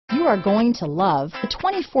you are going to love the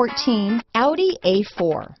 2014 Audi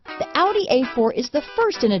A4. The Audi A4 is the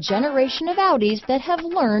first in a generation of Audis that have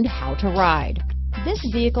learned how to ride. This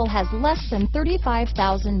vehicle has less than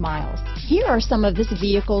 35,000 miles. Here are some of this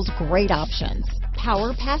vehicle's great options: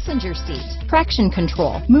 power passenger seat, traction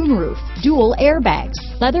control, moonroof, dual airbags,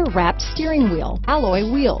 leather-wrapped steering wheel, alloy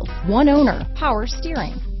wheels, one owner, power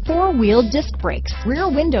steering, four-wheel disc brakes, rear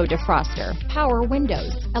window defroster, power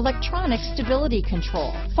windows, electronic stability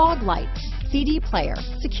control, fog lights, CD player,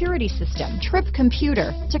 security system, trip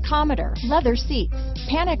computer, tachometer, leather seats,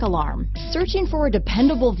 panic alarm. Searching for a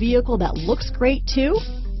dependable vehicle that looks great too?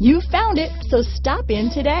 You found it, so stop in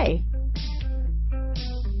today.